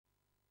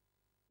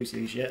use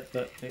these yet,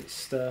 but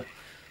it's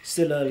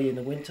still early in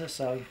the winter,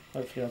 so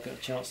hopefully I'll get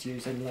a chance to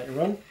use them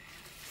later on.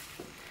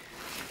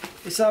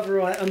 This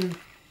other item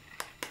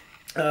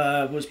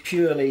was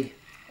purely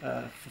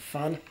for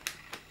fun.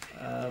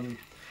 I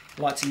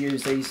like to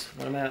use these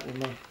when I'm out with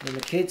my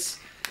kids.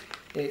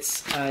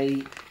 It's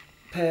a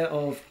pair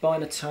of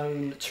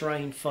Binatone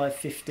Terrain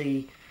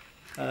 550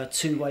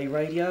 two-way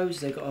radios.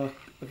 They've got a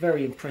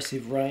very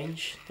impressive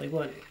range. They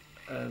weren't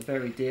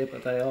very dear,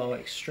 but they are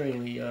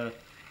extremely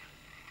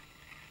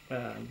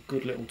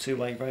good little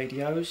two-way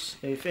radios.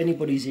 If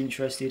anybody's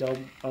interested,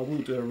 I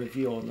will do a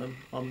review on them.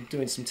 I'm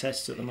doing some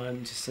tests at the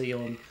moment to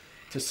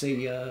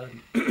see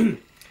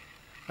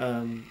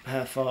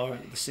how far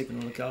the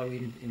signal will go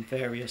in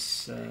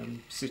various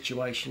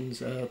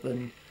situations,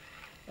 urban,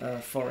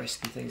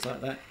 forest and things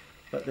like that.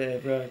 But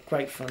they're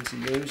great fun to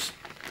use.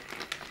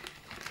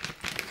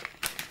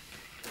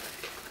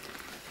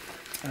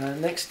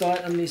 Next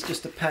item is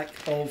just a pack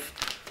of,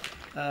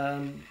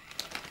 I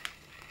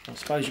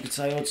suppose you could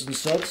say, odds and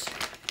sods.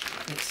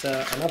 It's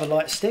another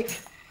light stick.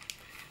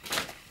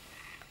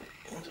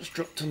 Just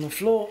dropped on the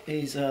floor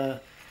is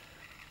a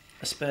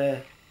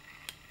spare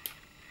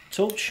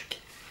torch.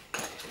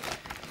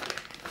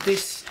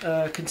 This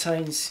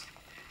contains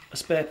a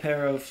spare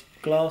pair of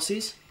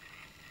glasses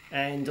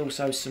and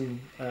also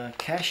some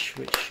cash,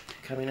 which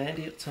come in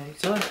handy at time to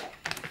time.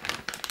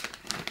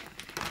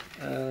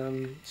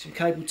 Some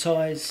cable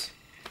ties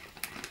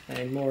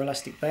and more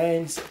elastic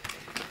bands,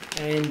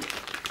 and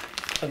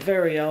a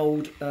very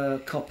old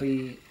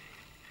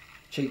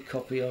cheap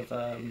copy of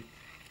a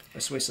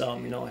Swiss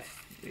Army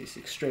knife. It's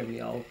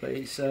extremely old, but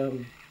it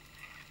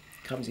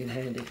comes in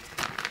handy,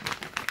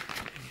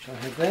 which I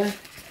have there.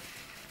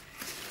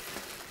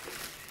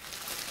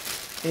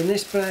 In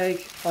this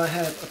bag I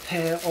have a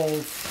pair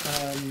of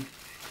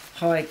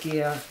high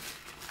gear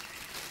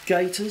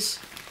gaiters.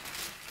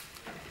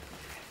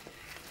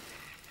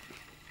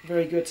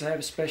 Very good to have,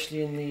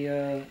 especially in the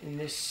in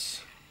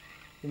this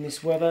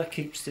weather.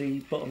 Keeps the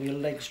bottom of your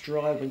legs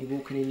dry when you're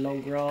walking in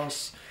long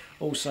grass.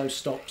 Also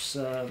stops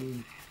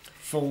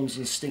thorns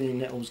and stinging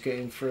nettles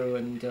getting through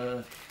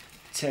and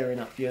tearing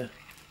up your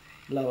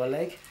lower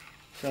leg.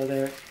 So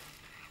they're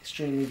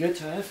extremely good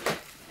to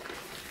have.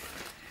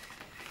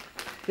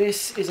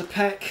 This is a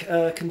pack,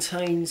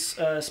 contains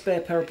a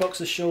spare pair of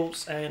boxer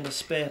shorts and a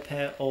spare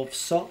pair of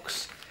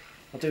socks.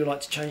 I do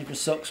like to change my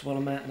socks while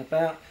I'm out and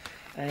about.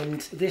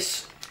 And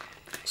this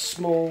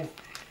small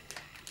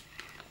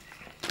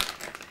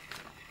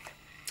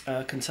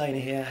container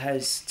here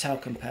has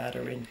talcum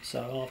powder in.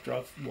 So after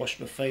I've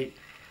washed my feet,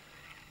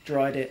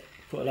 dried it,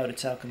 put a load of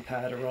talcum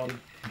powder on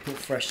and put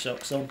fresh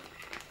socks on.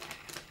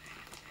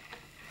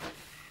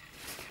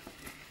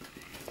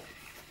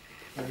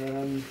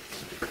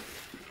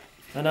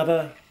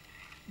 Another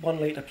 1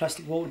 litre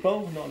plastic water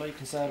bowl, not a lot you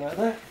can say about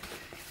that.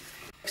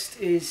 Next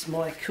is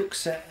my cook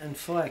set and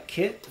fire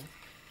kit.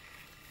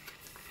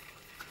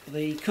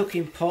 The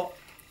cooking pot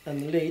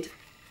and the lid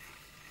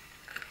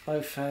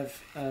both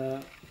have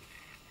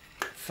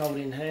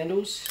folding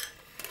handles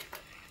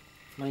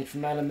made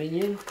from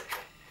aluminium,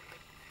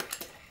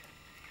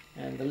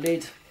 and the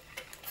lid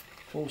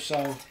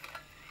also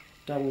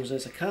doubles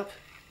as a cup.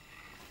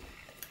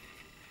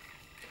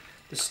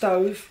 The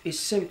stove is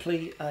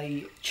simply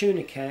a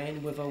tuna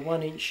can with a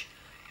 1 inch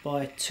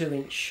by 2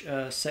 inch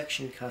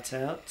section cut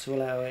out to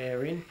allow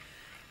air in,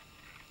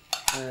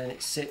 and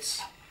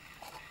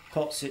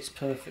pot sits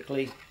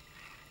perfectly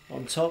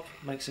on top,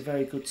 makes a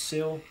very good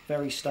seal,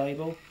 very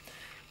stable.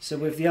 So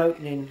with the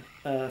opening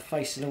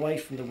facing away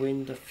from the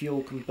wind, the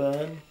fuel can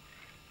burn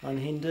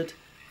unhindered.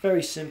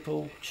 Very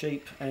simple,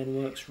 cheap, and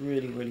works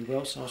really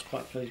well, so I was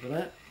quite pleased with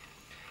that.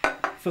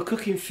 For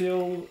cooking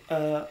fuel,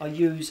 I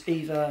use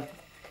either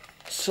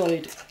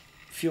solid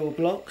fuel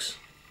blocks,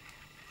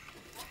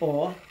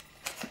 or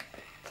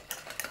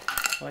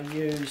I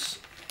use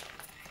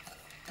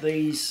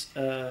these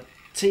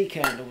tea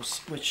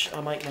candles, which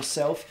I make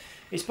myself.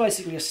 It's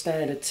basically a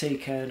standard tea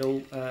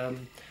candle.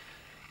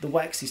 The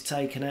wax is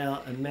taken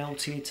out and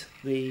melted,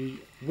 the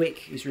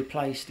wick is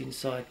replaced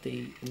inside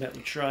the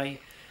metal tray.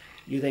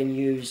 You then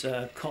use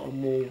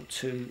cotton wool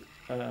to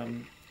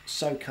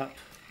soak up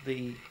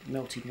the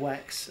melted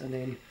wax and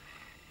then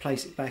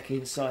place it back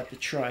inside the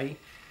tray.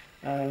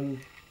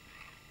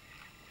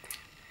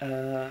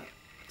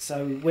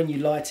 So when you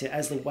light it,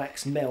 as the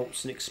wax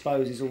melts and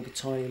exposes all the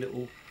tiny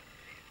little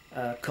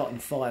cotton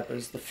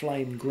fibres, the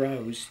flame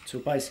grows till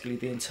basically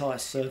the entire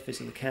surface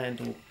of the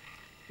candle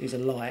is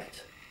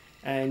alight.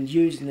 And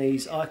using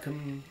these, I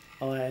can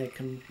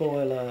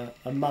boil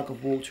a mug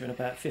of water in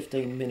about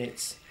 15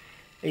 minutes,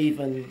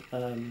 even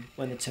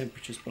when the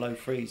temperature's below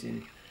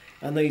freezing,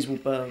 and these will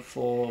burn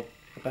for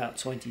about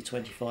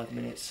 20-25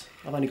 minutes.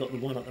 I've only got the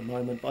one at the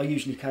moment, but I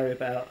usually carry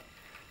about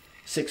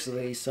 6 of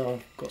these, so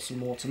I've got some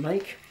more to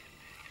make.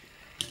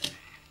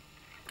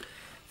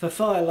 For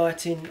fire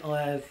lighting,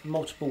 I have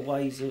multiple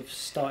ways of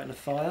starting a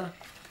fire.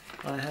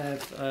 I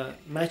have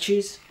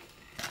matches,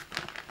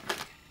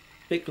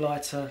 Bic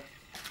lighter,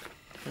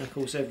 and of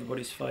course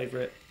everybody's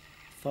favourite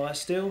fire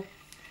steel.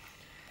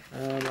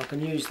 I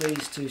can use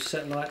these to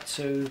set light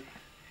to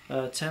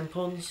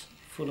tampons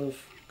full of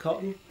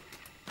cotton.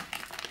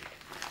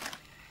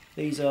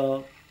 These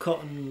are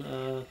cotton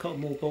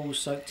wool balls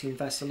soaked in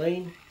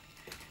Vaseline.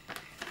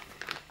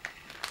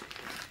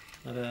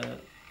 I have a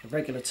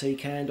regular tea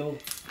candle,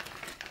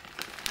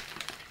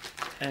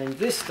 and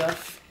this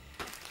stuff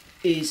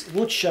is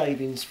wood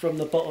shavings from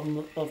the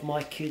bottom of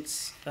my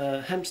kid's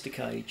hamster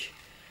cage,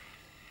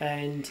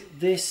 and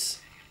this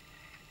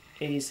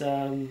is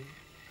where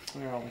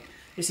are we?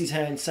 This is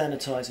hand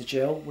sanitizer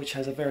gel, which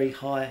has a very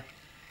high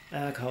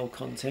alcohol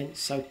content.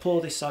 So pour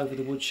this over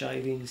the wood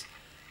shavings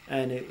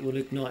and it will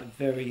ignite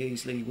very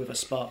easily with a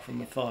spark from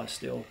a fire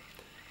still.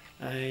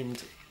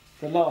 And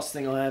the last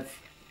thing I have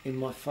in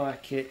my fire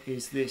kit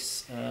is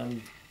this,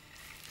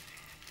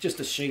 just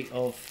a sheet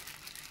of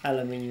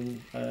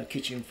aluminium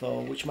kitchen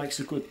foil, which makes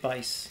a good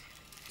base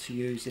to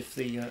use if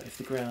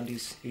the ground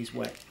is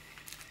wet.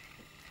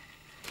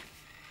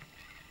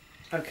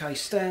 Okay,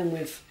 staying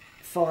with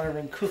fire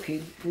and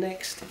cooking,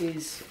 next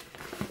is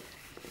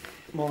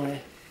my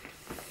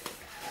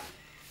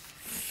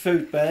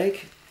food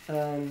bag. See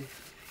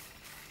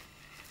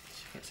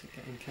if I can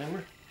get in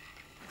camera.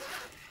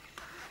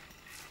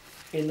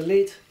 In the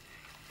lid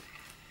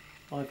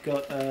I've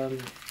got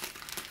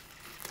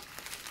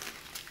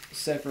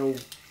several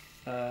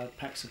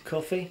packs of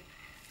coffee,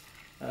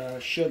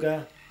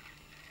 sugar,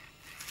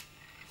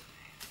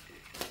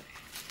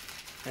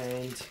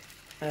 and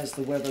as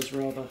the weather's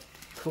rather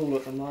cool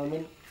at the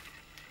moment,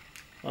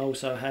 I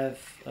also have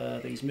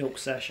these milk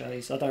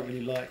sachets. I don't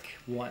really like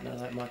whitener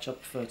that much, I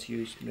prefer to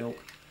use milk,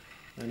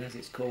 and as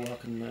it's cool I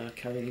can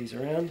carry these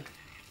around.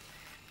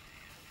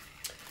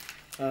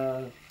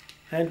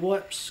 Hand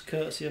wipes,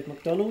 courtesy of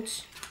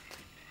McDonald's.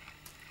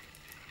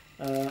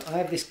 I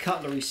have this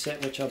cutlery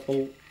set which I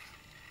bought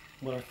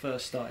when I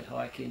first started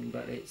hiking,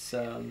 but it's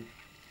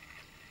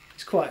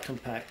quite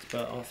compact,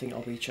 but I think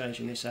I'll be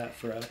changing this out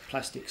for a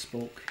plastic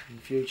spork in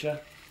the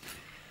future.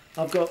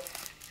 I've got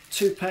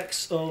 2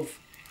 packs of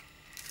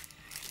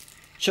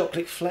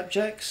chocolate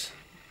flapjacks,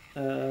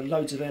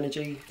 loads of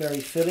energy, very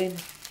filling.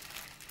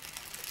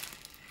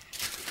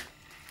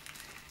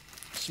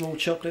 Small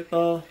chocolate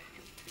bar,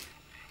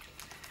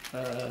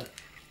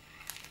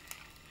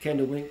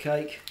 Kendall Wink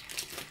cake,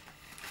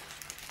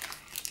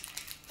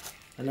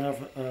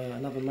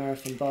 another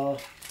marathon bar,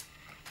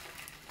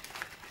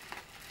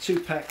 2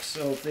 packs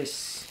of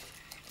this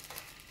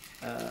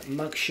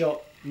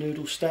mugshot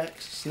noodle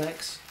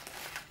snacks,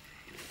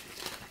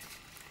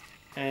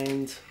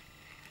 and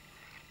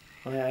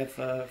I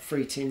have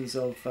 3 tins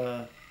of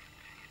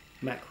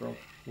mackerel,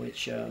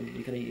 which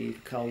you can eat either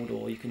cold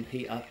or you can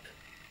heat up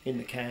in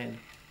the can.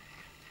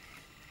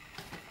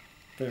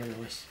 Very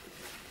nice.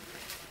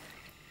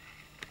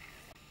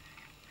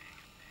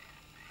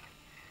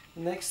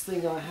 The next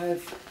thing I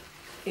have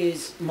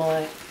is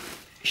my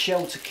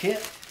shelter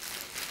kit,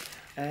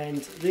 and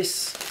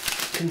this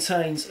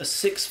contains a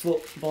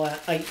 6-foot by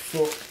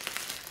 8-foot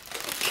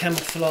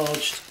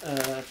camouflaged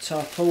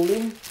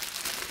tarpaulin.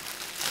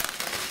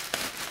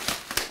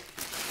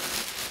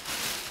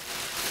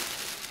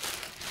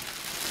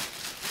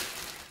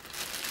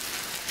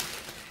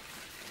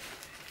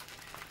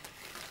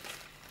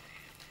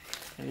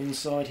 And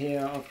inside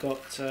here I've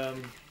got a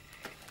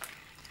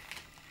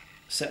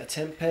set of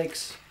tent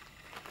pegs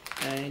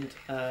and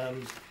a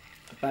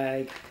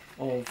bag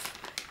of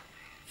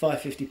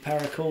 550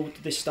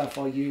 paracord. This stuff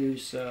I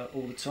use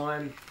all the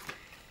time.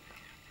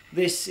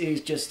 This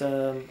is just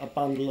a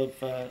bundle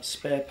of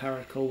spare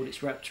paracord.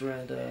 It's wrapped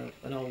around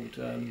an old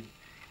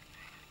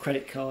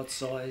credit card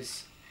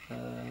size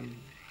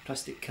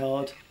plastic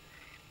card.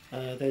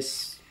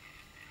 There's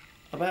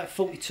about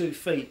 42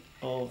 feet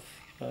of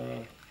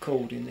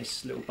cord in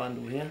this little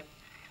bundle here.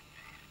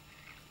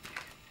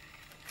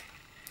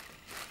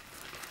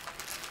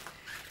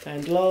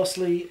 And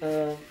lastly,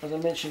 as I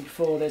mentioned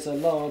before, there's a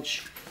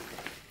large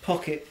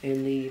pocket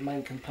in the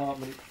main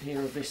compartment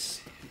here of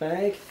this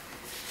bag.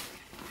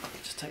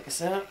 Just take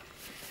this out,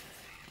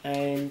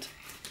 and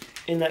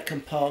in that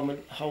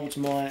compartment holds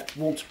my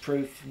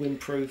waterproof,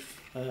 windproof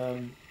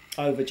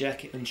over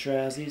jacket and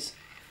trousers.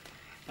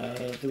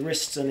 The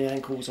wrists and the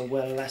ankles are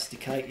well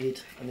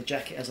elasticated, and the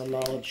jacket has a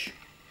large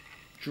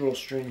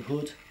drawstring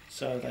hood,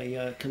 so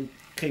they can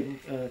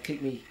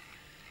keep me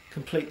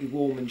completely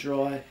warm and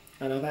dry.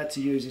 And I've had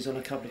to use these on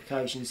a couple of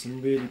occasions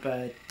in really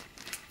bad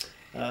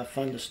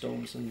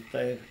thunderstorms, and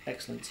they're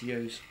excellent to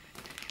use.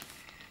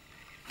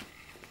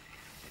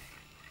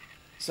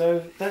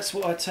 So that's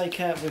what I take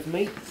out with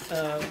me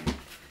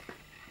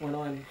when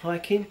I'm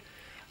hiking.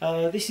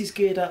 This is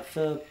geared up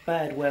for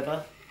bad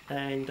weather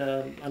and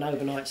an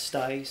overnight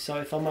stay, so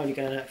if I'm only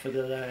going out for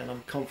the day and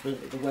I'm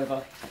confident that the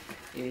weather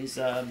is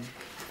going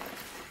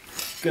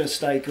to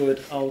stay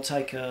good, I'll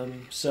take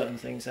certain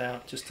things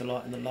out just to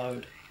lighten the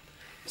load.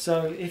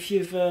 So if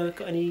you've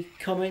got any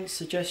comments,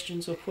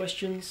 suggestions or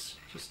questions,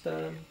 just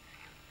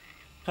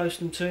post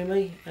them to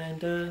me,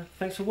 and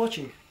thanks for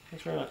watching.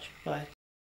 Thanks very much. Bye.